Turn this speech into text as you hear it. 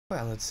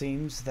Well, it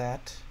seems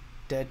that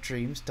Dead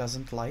Dreams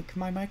doesn't like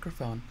my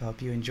microphone. I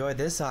hope you enjoy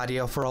this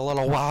audio for a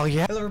little while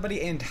yet. Hello everybody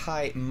and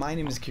hi, my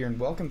name is Kieran.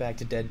 Welcome back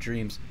to Dead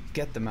Dreams.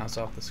 Get the mouse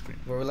off the screen.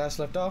 Where we last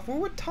left off, we're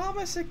with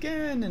Thomas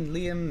again, and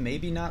Liam,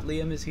 maybe not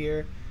Liam, is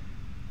here.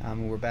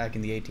 We're back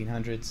in the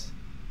 1800s.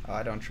 Oh,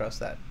 I don't trust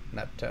that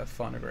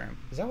phonogram.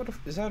 Is that what a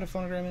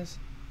phonogram is?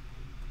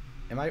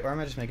 Am I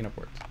just making up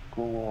words?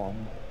 Go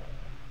on.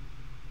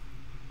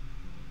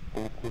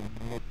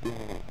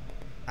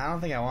 I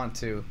don't think I want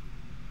to,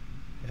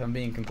 if I'm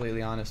being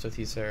completely honest with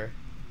you, sir.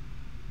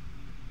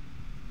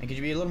 And could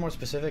you be a little more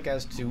specific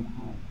as to...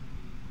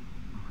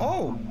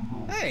 Oh!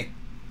 Hey!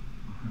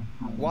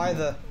 Why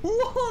the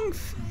long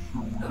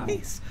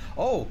face?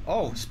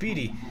 Oh,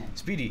 Speedy,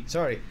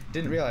 sorry,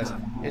 didn't realize.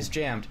 It's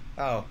jammed.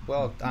 Oh,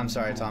 well, I'm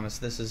sorry, Thomas.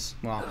 This is,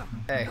 well,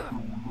 hey.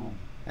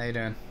 How you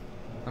doing?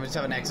 Let me just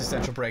have an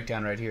existential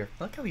breakdown right here.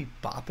 Look how he's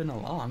bopping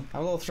along.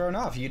 I'm a little thrown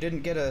off. You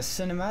didn't get a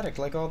cinematic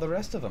like all the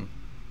rest of them.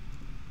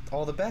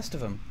 All the best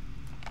of them.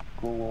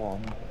 Go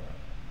on.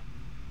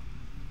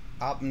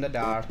 Up in the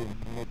dark. Where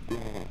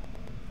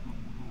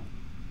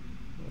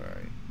are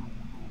you?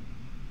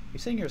 You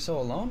saying you're so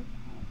alone?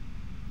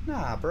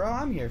 Nah, bro,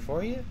 I'm here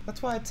for you.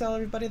 That's why I tell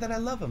everybody that I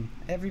love them.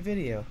 Every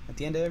video. At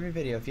the end of every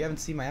video. If you haven't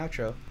seen my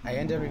outro, I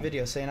end every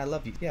video saying I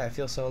love you. Yeah, I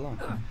feel so alone.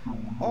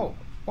 Oh,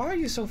 why are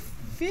you so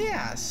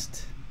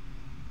fast?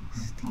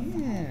 Stop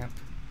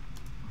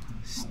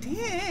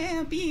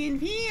being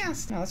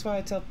fast. No, that's why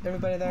I tell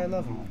everybody that I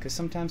love them. Because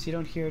sometimes you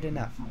don't hear it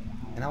enough.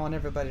 And I want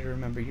everybody to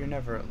remember you're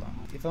never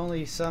alone. If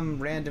only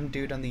some random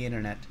dude on the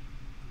internet,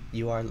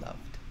 you are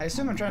loved. I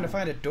assume I'm trying to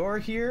find a door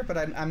here, but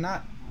I'm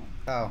not...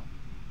 Oh.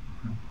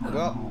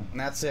 Well,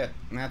 that's it.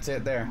 That's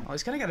it there. Oh,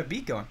 he's kind of got a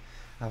beat going.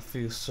 I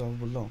feel so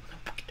alone.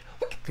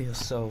 Feel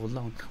so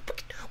alone.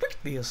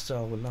 Feel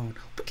so alone.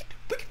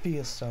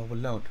 Feel so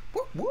alone.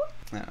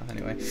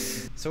 Anyway,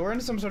 so we're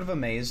in some sort of a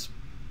maze.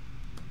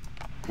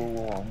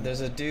 There's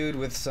a dude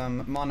with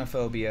some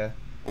monophobia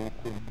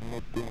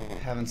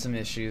having some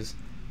issues.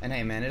 And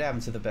hey man, it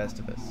happens to the best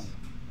of us.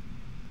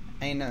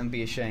 Ain't nothing to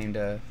be ashamed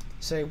of.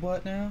 Say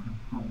what now?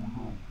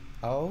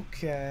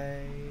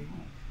 Okay.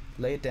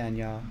 Lay it down,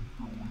 y'all.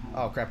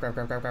 Oh, crap.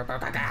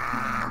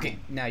 Okay,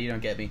 now you don't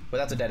get me. But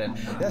that's a dead end.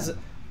 That's a...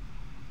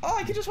 Oh,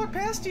 I can just walk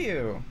past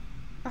you!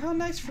 How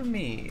nice for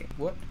me.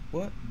 What?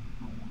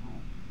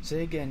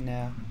 Say again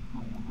now.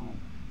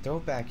 Throw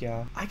it back,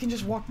 y'all. I can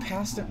just walk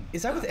past him.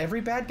 Is that with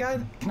every bad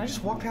guy? Can I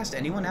just walk past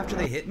anyone after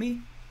they hit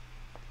me?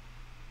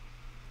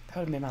 That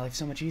would have made my life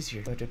so much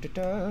easier. Go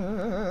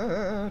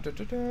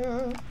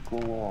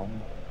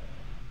on.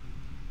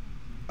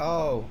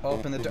 Oh,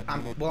 open the door.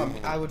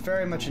 I would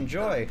very much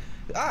enjoy...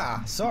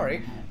 Ah,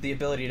 sorry. The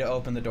ability to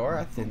open the door.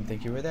 I didn't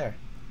think you were there.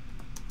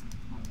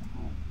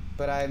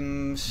 But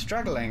I'm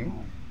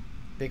struggling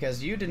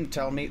because you didn't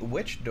tell me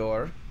which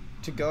door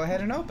to go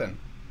ahead and open.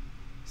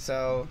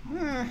 So,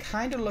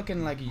 kind of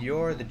looking like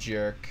you're the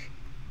jerk,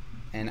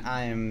 and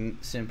I'm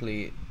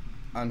simply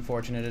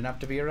unfortunate enough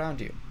to be around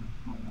you.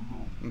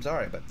 I'm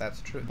sorry, but that's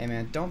true. Hey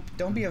man,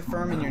 don't be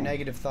affirming your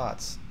negative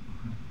thoughts.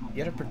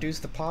 You gotta produce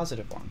the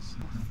positive ones.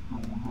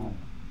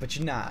 But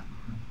you're not.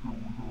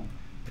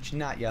 But you're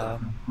not,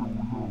 y'all.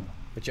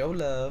 But you're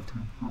loved.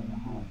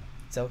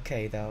 It's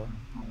okay, though.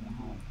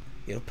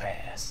 It'll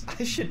pass.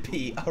 I should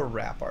be a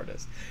rap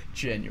artist.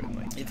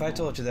 Genuinely. If I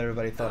told you that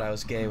everybody thought I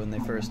was gay when they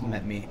first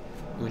met me,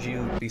 would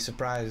you be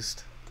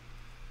surprised?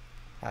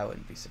 I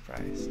wouldn't be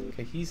surprised.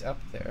 Okay, he's up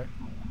there.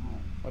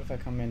 What if I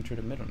come in through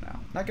the middle now?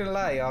 Not gonna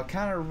lie, y'all,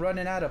 kind of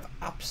running out of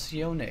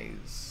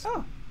opciones.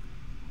 Oh.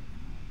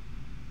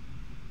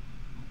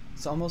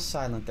 It's almost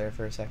silent there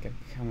for a second.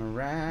 Come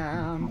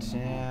around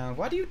down.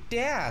 Why do you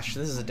dash?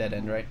 This is a dead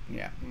end, right?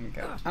 Yeah,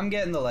 okay. I'm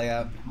getting the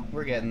layout.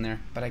 We're getting there.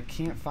 But I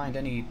can't find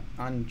any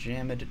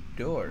unjammed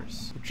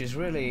doors, which is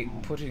really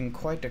putting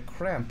quite a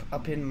cramp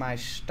up in my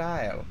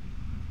style.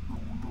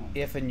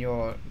 If and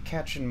you're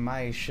catching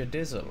my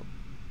shadizzle,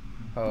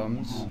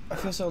 Holmes. I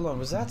feel so alone.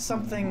 Was that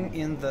something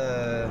in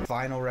the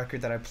vinyl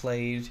record that I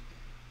played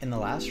in the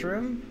last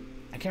room?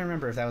 I can't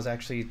remember if that was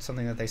actually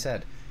something that they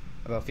said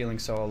about feeling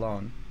so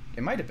alone.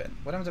 It might have been.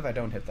 What happens if I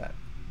don't hit that?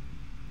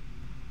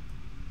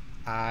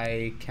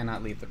 I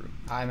cannot leave the room.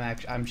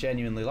 I'm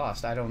genuinely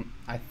lost.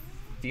 I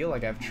feel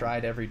like I've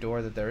tried every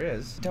door that there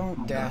is.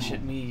 Don't dash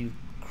at me, you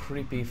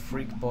creepy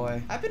freak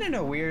boy. I've been in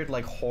a weird,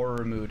 like,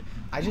 horror mood.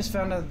 I just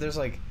found out there's,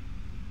 like,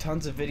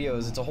 tons of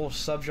videos. It's a whole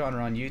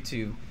subgenre on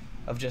YouTube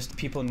of just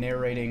people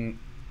narrating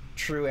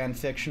true and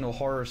fictional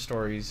horror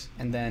stories,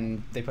 and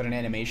then they put an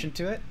animation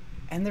to it.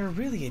 And they're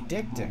really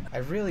addicting. I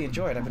really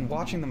enjoy it. I've been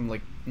watching them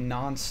like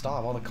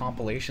non-stop, all the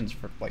compilations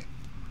for like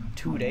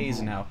 2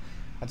 days now.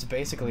 That's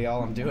basically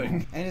all I'm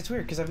doing. And it's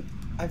weird because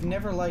I've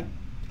never liked...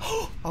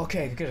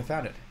 Okay, good, I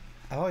found it.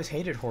 I've always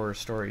hated horror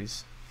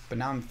stories, but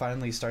now I'm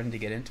finally starting to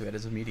get into it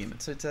as a medium.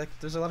 It's like,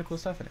 there's a lot of cool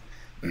stuff in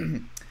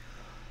it.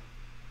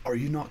 Are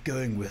you not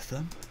going with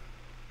them?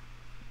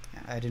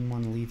 I didn't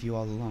want to leave you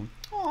all alone.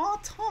 Aw,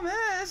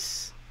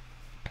 Thomas!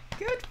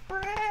 Good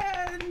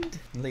friend!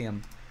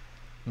 Liam.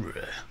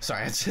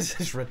 Sorry, I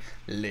just read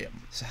Liam.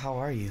 So how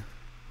are you?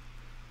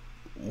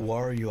 Why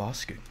are you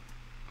asking?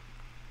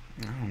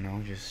 I don't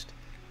know, just...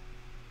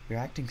 You're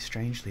acting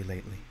strangely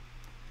lately.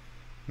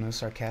 No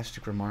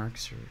sarcastic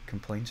remarks or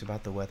complaints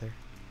about the weather.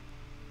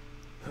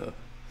 Huh.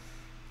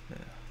 Yeah.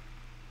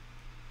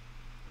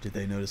 Did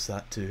they notice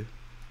that too?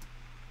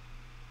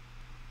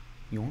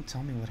 You won't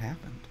tell me what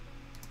happened.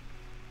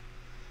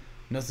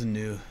 Nothing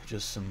new,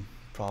 just some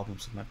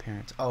problems with my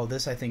parents. Oh,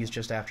 this I think is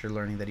just after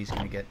learning that he's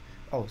gonna get...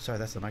 Oh, sorry,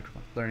 that's the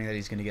microphone. Learning that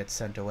he's gonna get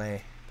sent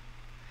away.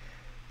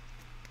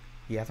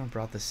 You haven't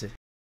brought the signatures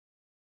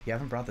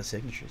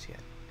yet,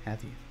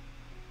 have you?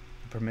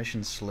 The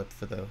permission slip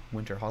for the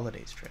winter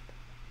holidays trip.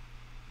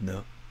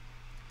 No.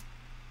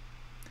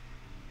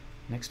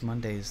 Next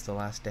Monday is the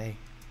last day.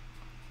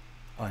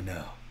 I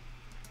know.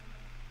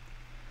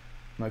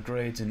 My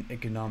grades in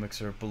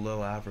economics are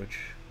below average.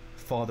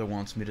 Father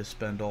wants me to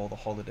spend all the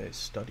holidays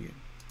studying.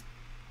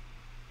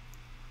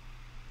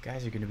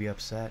 Guys are gonna be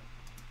upset.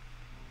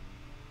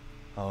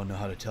 I don't know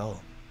how to tell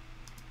them.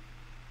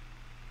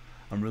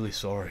 I'm really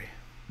sorry,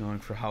 knowing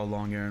for how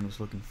long Aaron was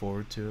looking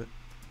forward to it.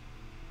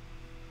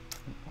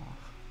 Oh,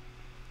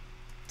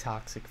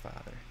 toxic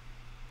father.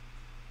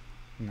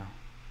 No,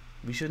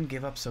 we shouldn't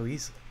give up so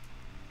easily.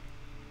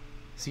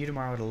 See you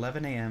tomorrow at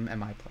 11 a.m. at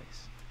my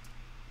place.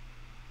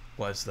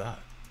 Why's that?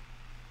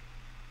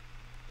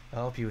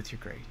 I'll help you with your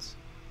grades.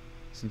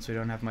 Since we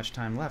don't have much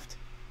time left,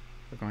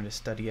 we're going to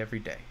study every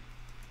day.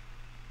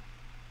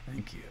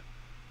 Thank you,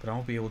 but I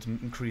won't be able to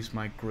increase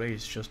my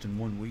grades just in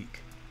 1 week.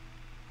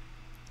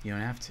 You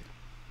don't have to.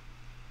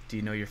 Do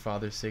you know your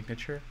father's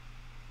signature?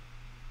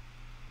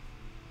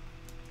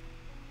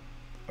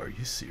 Are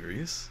you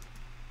serious?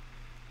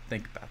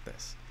 Think about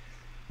this.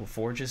 We'll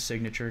forge his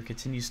signature and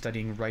continue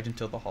studying right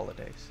until the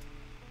holidays.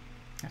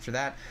 After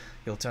that,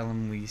 you'll tell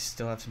him we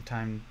still have some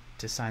time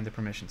to sign the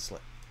permission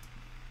slip.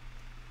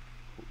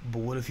 But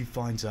what if he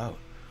finds out,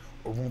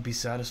 or won't be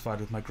satisfied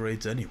with my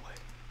grades anyway?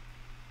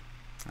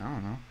 I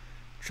don't know.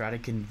 Try to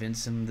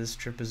convince him this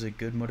trip is a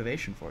good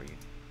motivation for you.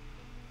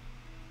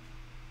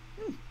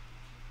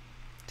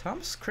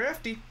 Thomas is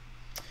crafty.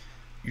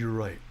 You're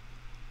right.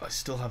 I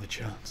still have a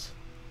chance.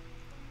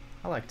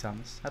 I like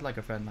Thomas. I'd like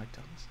a friend like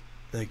Thomas.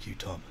 Thank you,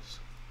 Thomas.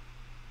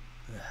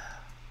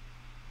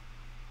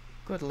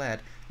 Good lad.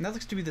 And that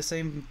looks to be the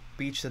same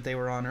beach that they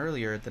were on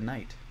earlier at the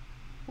night.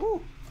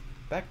 Woo!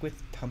 Back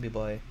with Tommy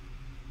Boy.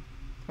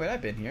 Wait,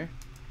 I've been here.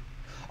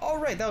 Oh,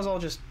 right, that was all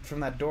just from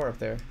that door up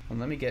there. Well,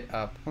 let me get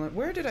up.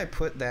 Where did I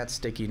put that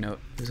sticky note?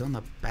 It was on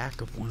the back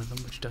of one of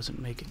them, which doesn't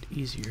make it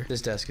easier.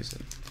 This desk is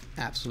an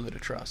absolute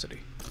atrocity.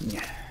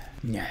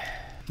 Nah.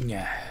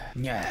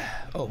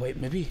 Oh, wait,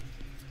 maybe.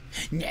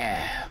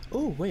 Nah.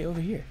 Oh, wait,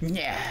 over here.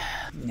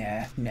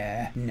 Nah.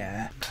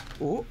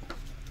 Oh.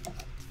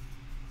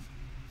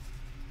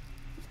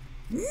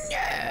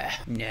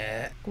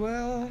 Nah.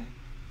 Well,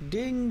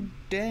 ding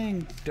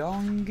dang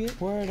dong it.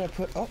 Where did I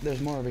put? Oh,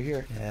 there's more over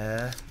here.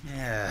 Yeah.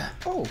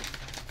 Oh.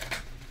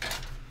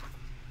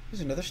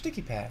 There's another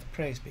sticky pad.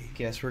 Praise be.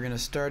 Guess we're gonna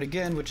start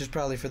again, which is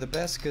probably for the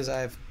best because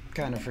I've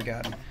kind of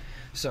forgotten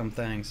some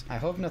things. I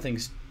hope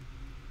nothing's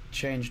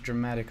changed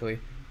dramatically.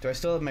 Do I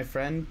still have my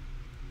friend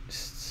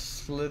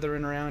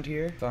slithering around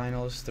here?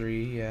 Finals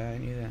 3, yeah, I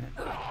knew that.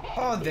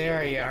 Oh,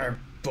 there you are,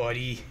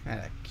 buddy.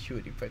 Ah,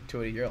 cutie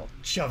patootie-year-old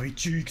chubby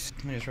cheeks.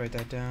 Let me just write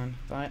that down.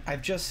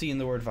 I've just seen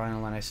the word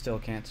vinyl and I still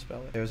can't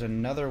spell it. There's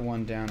another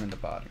one down in the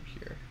bottom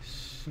here.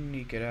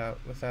 Sneak it out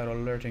without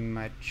alerting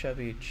my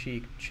chubby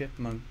cheek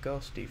chipmunk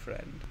ghosty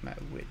friend, my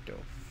widow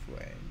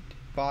friend.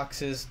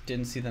 Boxes,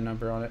 didn't see the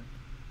number on it.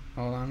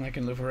 Hold on, I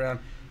can loop around.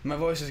 My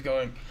voice is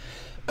going.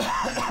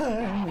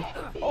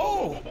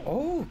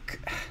 Oh,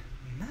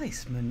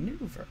 nice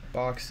maneuver.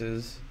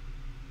 Boxes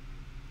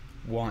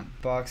 1.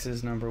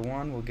 Boxes number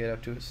 1. We'll get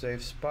up to a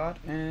safe spot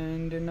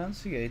and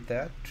enunciate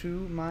that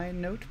to my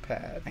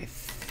notepad. I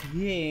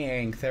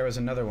think there was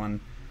another one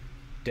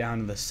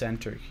down in the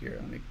center here.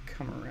 Let me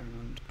come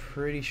around.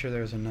 Pretty sure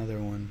there's another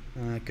one.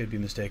 I could be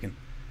mistaken.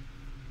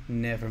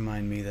 Never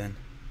mind me then.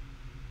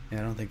 Yeah,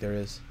 I don't think there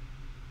is.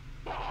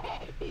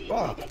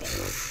 Oh,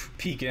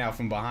 peeking out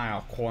from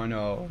behind a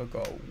corner. Look,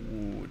 oh,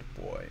 wood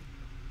boy.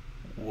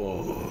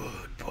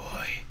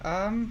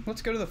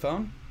 Let's go to the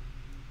phone.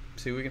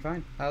 See what we can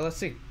find. Let's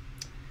see.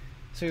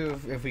 See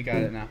if we got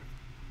it now.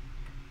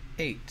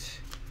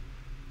 8.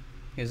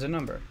 Here's a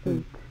number.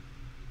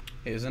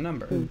 Here's a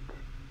number.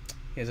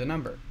 Here's a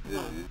number.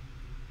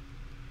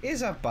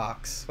 Is a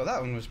box. Well,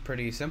 that one was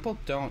pretty simple.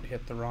 Don't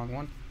hit the wrong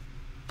one.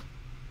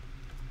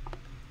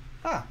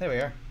 Ah, there we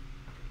are.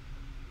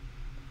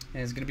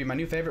 And it's gonna be my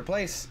new favorite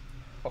place.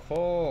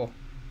 Oh,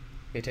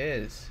 it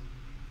is.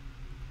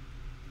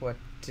 What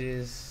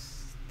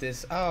is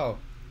this? Oh,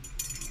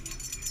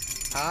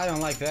 I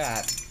don't like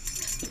that.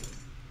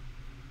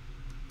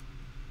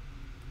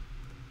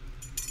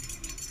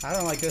 I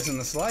don't like this in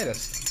the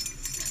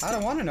slightest. I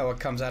don't want to know what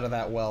comes out of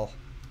that well.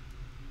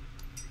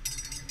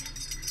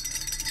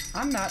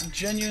 I'm not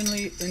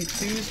genuinely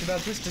enthused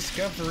about this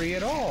discovery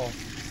at all.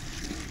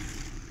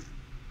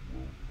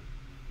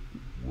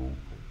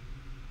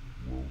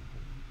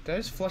 Did I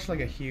just flush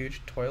like a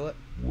huge toilet?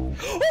 Oh!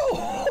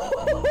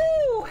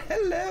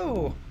 Hello!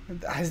 Ooh,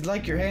 I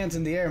like your hands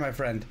in the air, my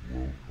friend.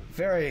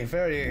 Very,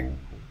 very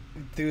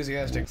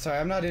enthusiastic. Sorry,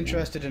 I'm not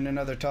interested in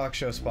another talk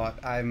show spot.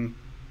 I'm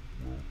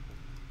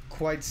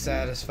quite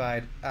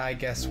satisfied. I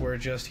guess we're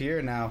just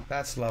here now.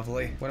 That's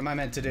lovely. What am I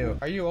meant to do?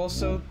 Are you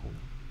also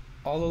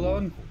all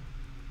alone?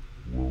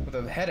 With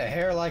a head of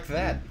hair like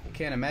that? I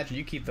can't imagine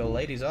you keep the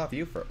ladies off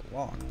you for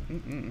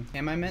long.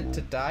 Am I meant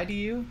to die to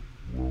you?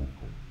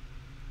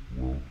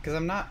 Because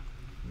I'm not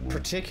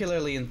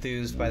particularly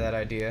enthused by that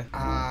idea.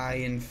 I,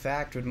 in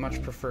fact, would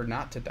much prefer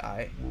not to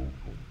die.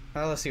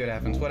 Well, let's see what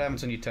happens. What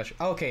happens when you touch...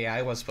 Okay, yeah,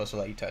 I was supposed to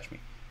let you touch me.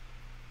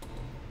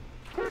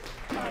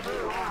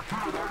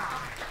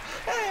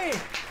 Hey!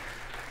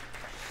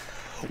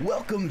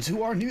 Welcome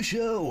to our new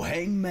show,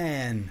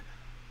 Hangman.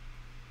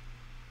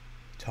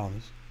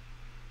 Thomas.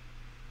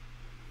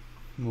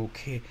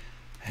 Okay,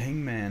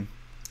 Hangman.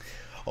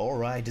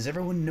 Alright, does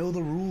everyone know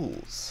the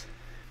rules?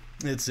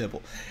 It's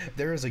simple.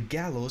 There is a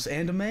gallows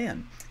and a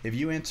man. If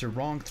you answer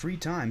wrong 3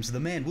 times, the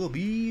man will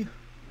be...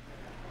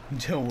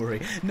 Don't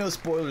worry, no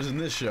spoilers in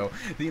this show.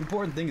 The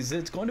important thing is that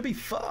it's going to be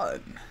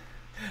fun.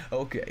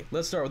 Okay,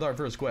 let's start with our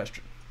first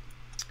question.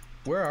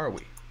 Where are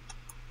we?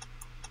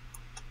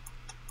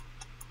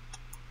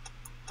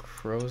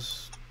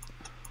 Crow's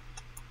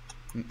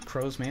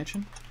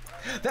Mansion?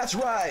 That's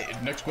right!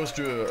 Next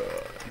question.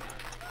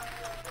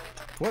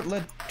 What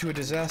led to a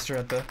disaster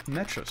at the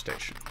metro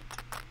station?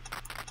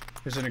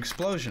 There's an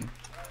explosion.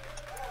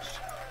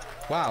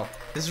 Wow,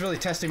 this is really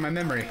testing my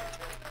memory.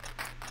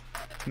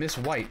 Miss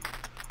White.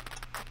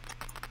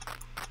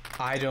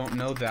 I don't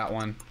know that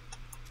one.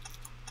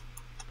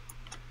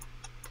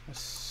 A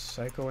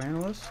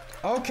psychoanalyst?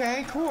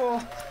 Okay, cool.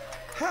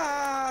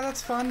 Ha,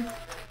 that's fun.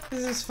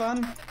 This is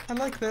fun. I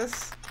like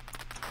this.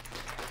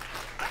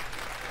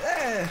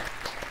 Eh.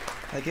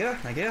 Thank you,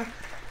 thank you.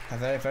 I'm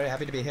very, very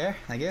happy to be here.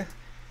 Thank you.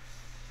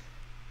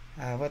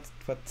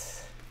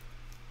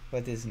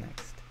 What is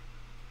next?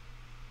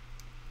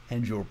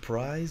 And your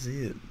prize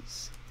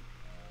is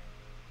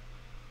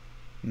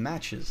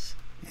matches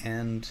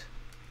and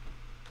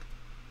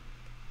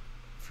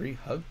free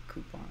hug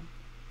coupon.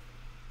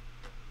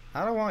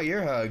 I don't want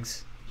your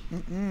hugs.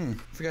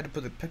 Forgot to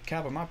put the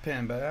cap on my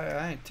pen, but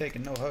I ain't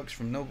taking no hugs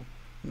from no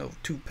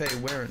toupee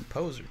wearing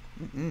poser.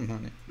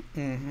 Honey.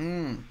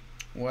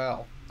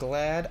 Well,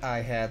 glad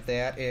I had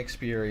that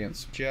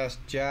experience. Just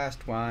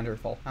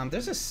wonderful.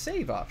 There's a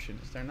save option,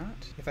 is there not?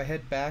 If I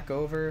head back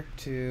over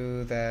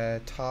to the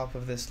top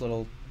of this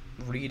little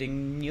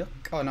reading nook.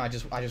 Oh no, I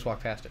just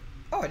walked past it.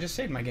 Oh, I just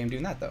saved my game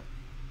doing that though.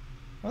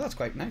 Well, that's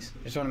quite nice.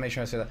 Just want to make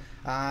sure I say that.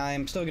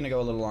 I'm still gonna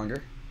go a little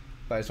longer,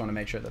 but I just want to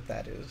make sure that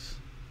that is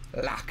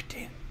locked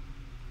in.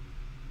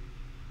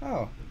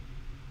 Oh.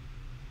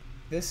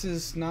 This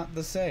is not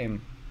the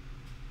same.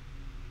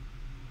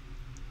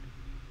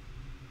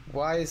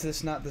 Why is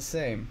this not the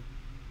same?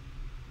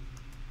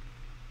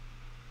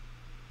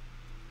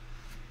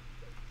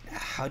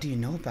 How do you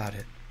know about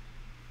it?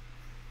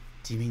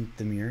 Do you mean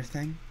the mirror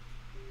thing?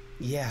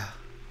 Yeah.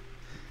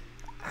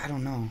 I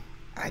don't know.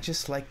 I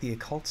just like the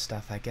occult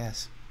stuff, I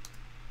guess.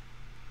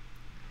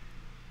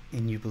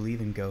 And you believe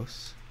in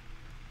ghosts?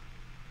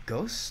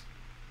 Ghosts?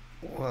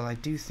 Well, I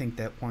do think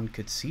that one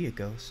could see a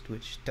ghost,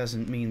 which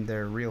doesn't mean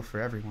they're real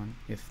for everyone,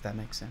 if that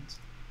makes sense.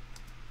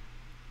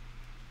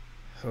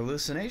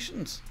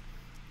 Hallucinations?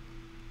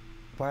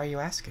 Why are you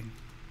asking?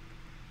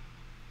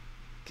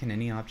 Can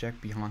any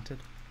object be haunted?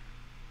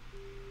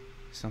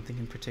 Something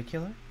in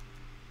particular?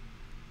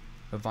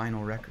 A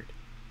vinyl record.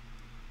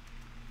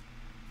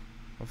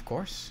 Of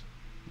course.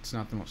 It's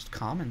not the most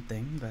common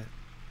thing, but...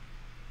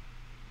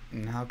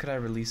 And how could I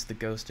release the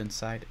ghost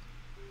inside it?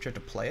 Do you have to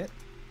play it?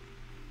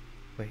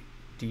 Wait,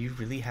 do you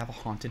really have a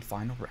haunted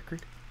vinyl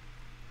record?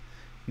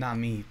 Not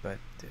me, but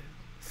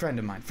friend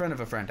of mine. Friend of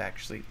a friend,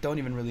 actually. Don't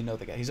even really know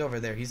the guy. He's over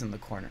there. He's in the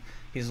corner.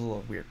 He's a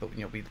little weird, but,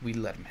 you know, we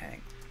let him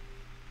hang.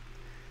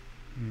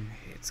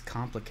 It's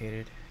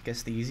complicated. I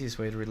guess the easiest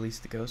way to release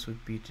the ghost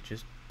would be to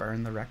just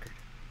burn the record.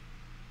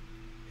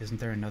 Isn't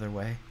there another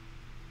way?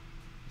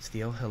 It's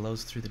the El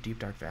Hellos through the deep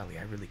dark valley.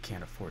 I really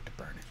can't afford to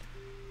burn it.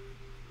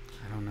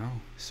 I don't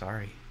know.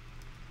 Sorry.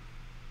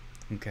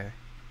 Okay.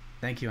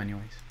 Thank you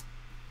anyways.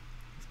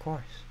 Of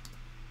course.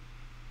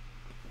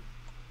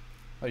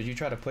 Oh, did you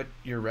try to put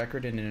your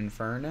record in an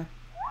inferno?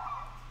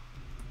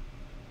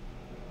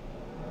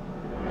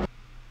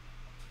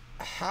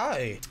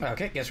 Hi!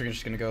 Okay, guess we're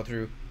just gonna go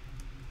through...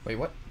 Wait,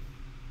 what?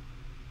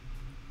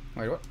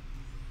 Wait, what?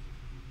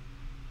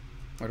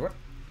 Wait, what?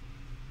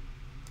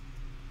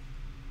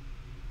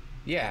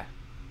 Yeah.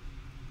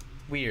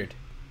 Weird.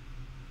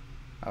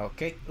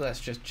 Okay, let's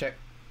just check.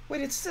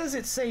 Wait, it says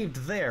it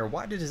saved there.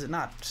 Why does it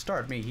not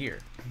start me here?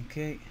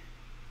 Okay.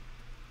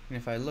 And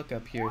if I look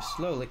up here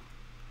slowly...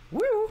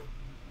 Woo!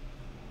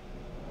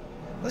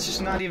 Let's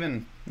just not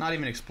even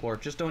explore.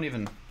 Just don't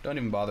even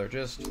bother.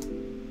 Just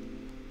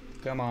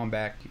come on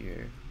back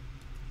here.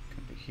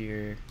 Come to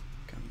here.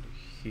 Come to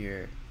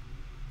here.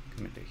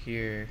 Come into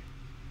here.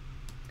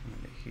 Come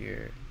into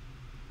here.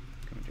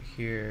 Come into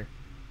here.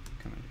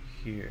 Come into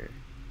here.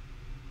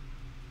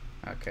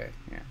 Okay,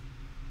 yeah.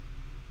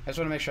 I just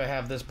want to make sure I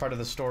have this part of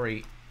the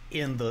story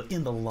in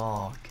the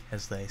log,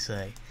 as they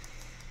say.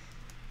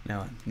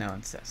 No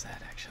one says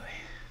that, actually.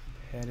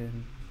 Head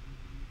in.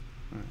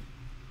 Right.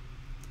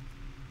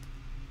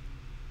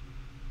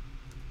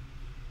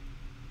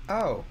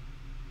 Oh.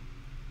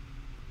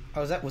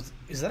 Oh, is that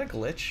a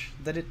glitch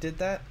that it did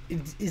that?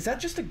 Is that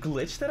just a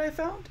glitch that I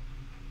found?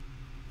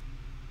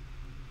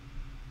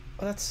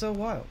 Oh, that's so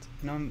wild.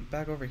 Now I'm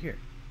back over here.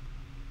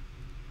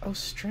 Oh,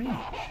 strange.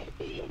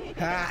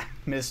 Ha!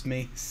 Missed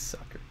me.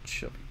 Sucker.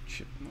 Chubby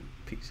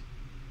piece of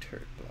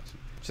turd blossom.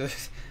 So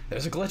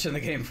there's a glitch in the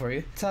game for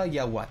you. Tell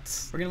ya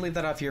what. We're gonna leave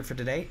that off here for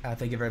today.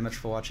 Thank you very much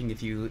for watching.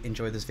 If you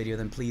enjoyed this video,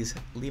 then please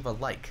leave a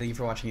like. Thank you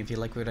for watching. If you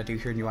like what I do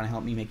here and you want to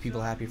help me make people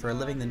happy for a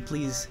living, then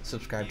please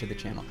subscribe to the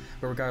channel.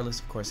 But regardless,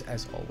 of course,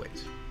 as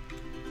always,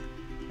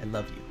 I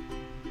love you.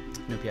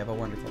 I hope you have a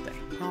wonderful day.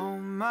 Oh,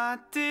 my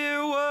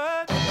dear,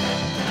 what?